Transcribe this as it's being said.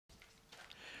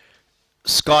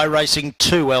Sky Racing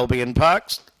 2 Albion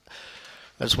Parks.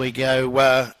 As we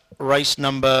go race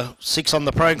number 6 on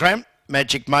the program.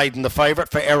 Magic Maiden the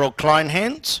favourite for Errol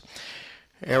Kleinhans.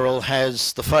 Errol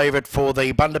has the favourite for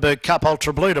the Bundaberg Cup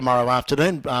Ultra Blue tomorrow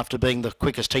afternoon after being the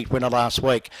quickest heat winner last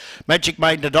week. Magic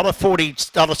Maiden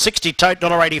 $1.40, $1.60 tote,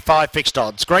 $1.85 fixed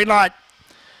odds. Green light.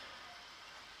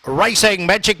 Racing,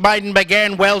 Magic Maiden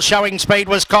began well, showing speed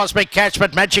was Cosmic Catch,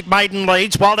 but Magic Maiden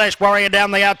leads. Wild Ash Warrior down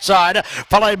the outside,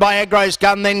 followed by Agro's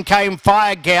Gun, then came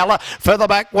Fire Gal. Further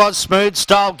back was Smooth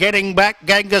Style, getting back,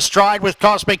 Ganga Stride with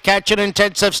Cosmic Catch and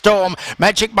Intensive Storm.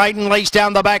 Magic Maiden leads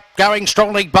down the back, going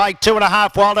strongly by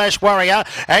 2.5, Wild Ash Warrior.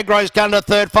 Agro's Gun to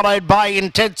third, followed by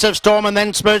Intensive Storm and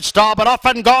then Smooth Style, but off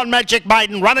and gone Magic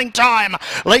Maiden, running time.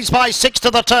 Leads by 6 to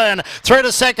the turn, through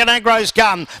to second Agro's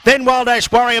Gun, then Wild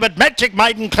Ash Warrior, but Magic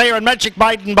Maiden clear and Magic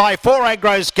Maiden by 4,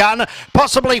 Agro's Gun,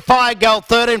 possibly Fire Girl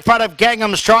third in front of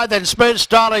Gangnam Stride, then Smooth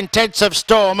Style, Intensive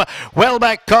Storm, well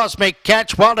back Cosmic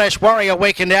Catch, Wild Ash Warrior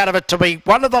weakened out of it to be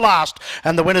one of the last,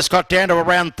 and the winner's got down to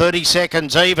around 30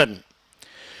 seconds even.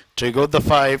 Too good the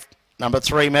fave, number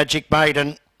 3 Magic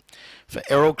Maiden for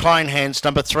Errol Kleinhans,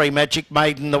 number 3 Magic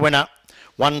Maiden the winner,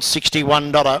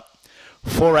 $161,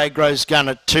 4 Agro's Gun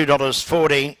at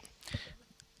 $2.40.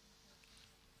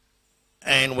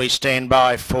 And we stand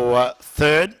by for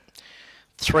third.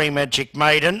 3 Magic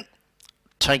Maiden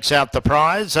takes out the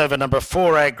prize over number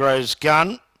 4 Agro's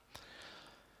Gun.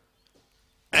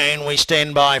 And we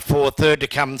stand by for third to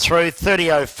come through.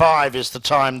 30.05 is the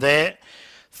time there.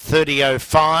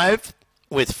 30.05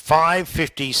 with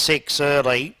 5.56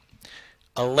 early.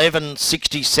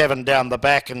 11.67 down the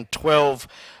back and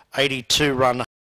 12.82 run